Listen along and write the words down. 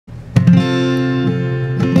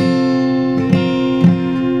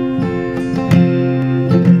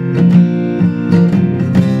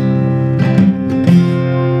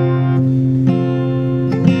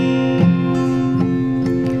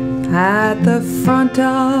the front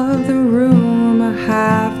of the room, a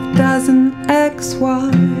half-dozen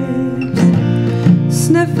ex-wives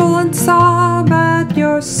sniffle and sob at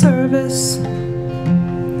your service.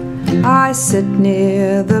 I sit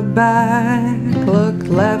near the back, look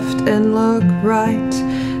left and look right,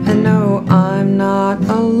 and know I'm not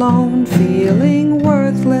alone, feeling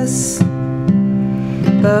worthless.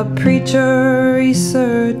 The preacher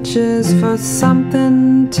researches for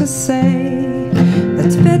something to say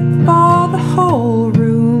that's fit for the whole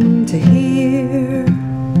room to hear.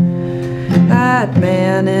 That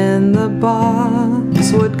man in the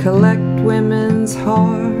box would collect women's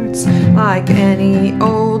hearts like any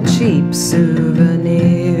old cheap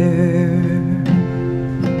souvenir.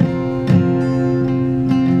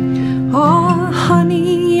 Oh,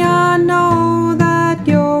 honey, I know that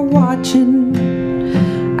you're watching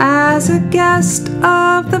as a guest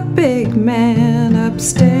of the big man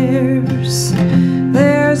upstairs.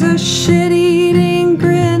 There's a shit-eating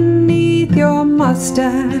grin beneath your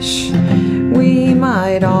mustache. We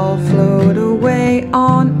might all float away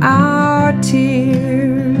on our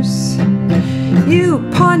tears. You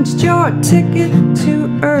punched your ticket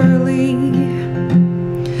too early.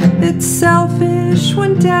 It's selfish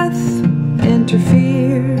when death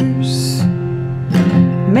interferes.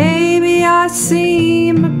 Maybe I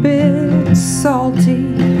seem a bit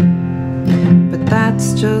salty, but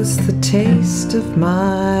that's just the taste of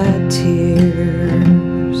my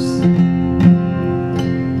tears.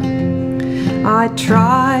 I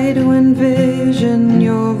try to envision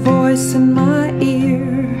your voice in my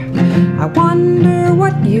ear. I wonder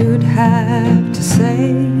what you'd have to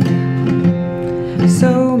say.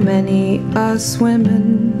 So many us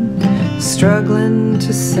women struggling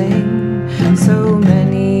to sing, so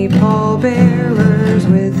many pallbearers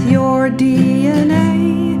with your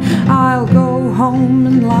DNA. I'll go home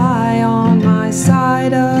and lie on my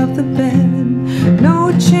side of the bed.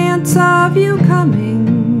 No chance of you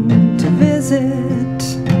coming to visit.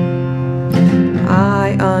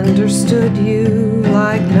 I understood you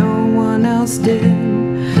like no one else did.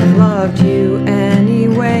 Loved you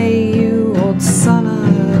anyway, you old son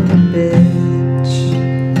of a bitch.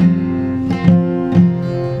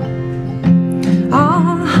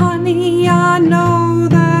 Ah, honey, I know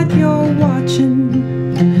that you're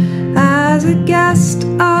watching as a guest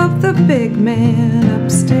of the big man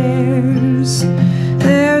upstairs.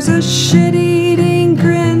 There's a shit-eating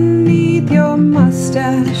grin beneath your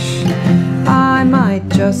mustache. I might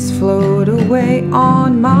just float away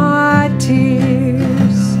on my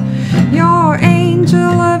tears. Your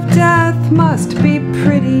angel of death must be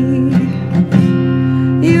pretty.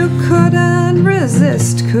 You couldn't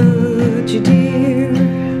resist, could you, dear?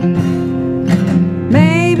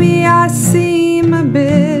 Maybe I seem a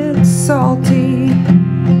bit salty,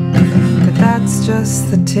 but that's just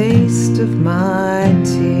the taste of my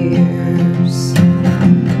tears.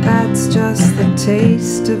 That's just the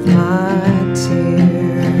taste of my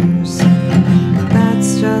tears.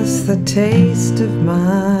 That's just the taste of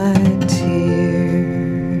my